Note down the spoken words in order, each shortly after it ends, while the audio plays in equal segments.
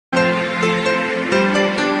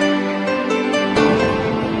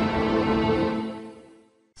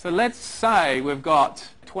So let's say we've got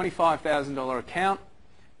a $25,000 account.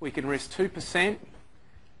 We can risk 2%,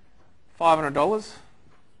 $500.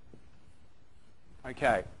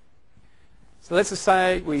 Okay. So let's just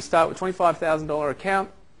say we start with a $25,000 account.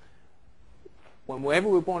 Whenever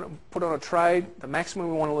we want to put on a trade, the maximum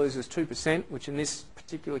we want to lose is 2%, which in this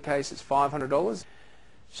particular case is $500.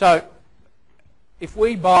 So if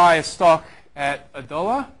we buy a stock at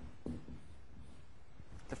 $1,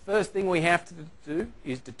 the first thing we have to do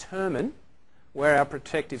is determine where our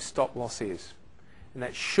protective stop loss is. And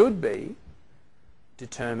that should be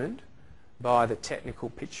determined by the technical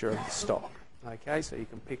picture of the stock. Okay, so you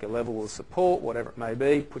can pick a level of support, whatever it may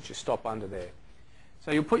be, put your stop under there.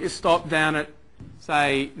 So you'll put your stop down at,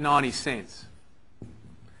 say, 90 cents.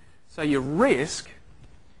 So your risk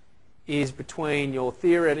is between your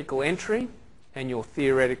theoretical entry and your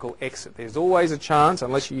theoretical exit. There's always a chance,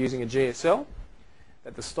 unless you're using a GSL,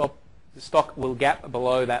 that the stock will gap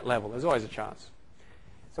below that level. There's always a chance.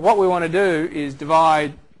 So what we want to do is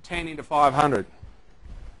divide 10 into 500.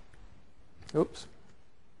 Oops.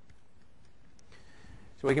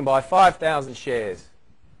 So we can buy 5,000 shares.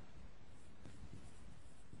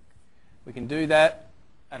 We can do that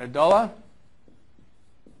at $1.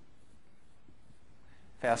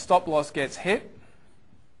 If our stop loss gets hit,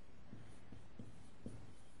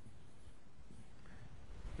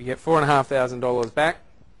 we get $4,500 back.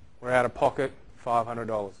 We're out of pocket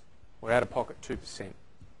 $500. We're out of pocket 2%.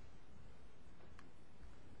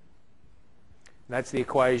 That's the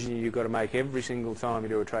equation you've got to make every single time you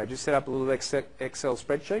do a trade. Just set up a little Excel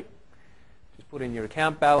spreadsheet. Just put in your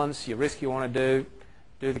account balance, your risk you want to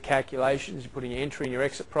do the calculations, you put in your entry and your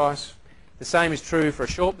exit price. The same is true for a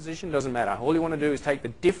short position, doesn't matter. All you want to do is take the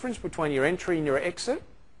difference between your entry and your exit,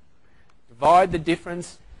 divide the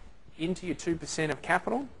difference into your 2% of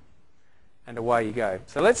capital, and away you go.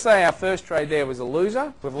 So let's say our first trade there was a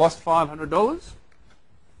loser. We've lost $500.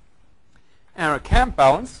 Our account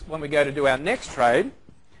balance, when we go to do our next trade,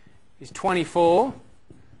 is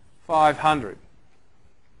 $24,500.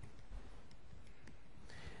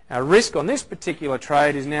 Our risk on this particular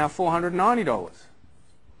trade is now $490.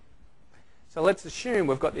 So let's assume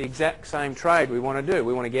we've got the exact same trade we want to do.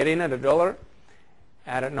 We want to get in at $1,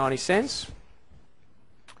 out at 90 cents.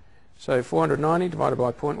 So 490 divided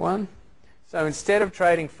by 0.1. So instead of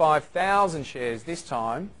trading 5,000 shares this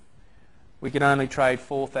time, we can only trade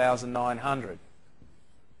 4,900.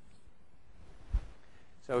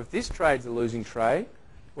 So if this trade's a losing trade,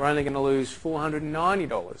 we're only going to lose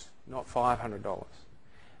 $490, not $500.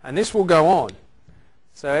 And this will go on.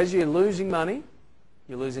 So as you're losing money,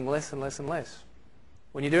 you're losing less and less and less.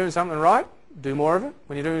 When you're doing something right, do more of it.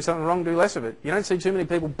 When you're doing something wrong, do less of it. You don't see too many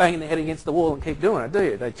people banging their head against the wall and keep doing it, do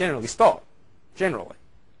you? They generally stop, generally.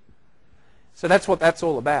 So that's what that's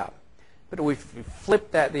all about. But if we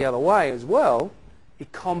flip that the other way as well,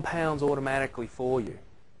 it compounds automatically for you.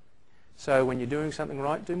 So when you're doing something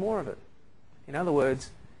right, do more of it. In other words,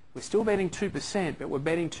 we're still betting 2%, but we're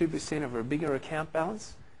betting 2% over a bigger account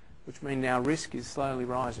balance, which means our risk is slowly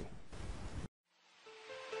rising.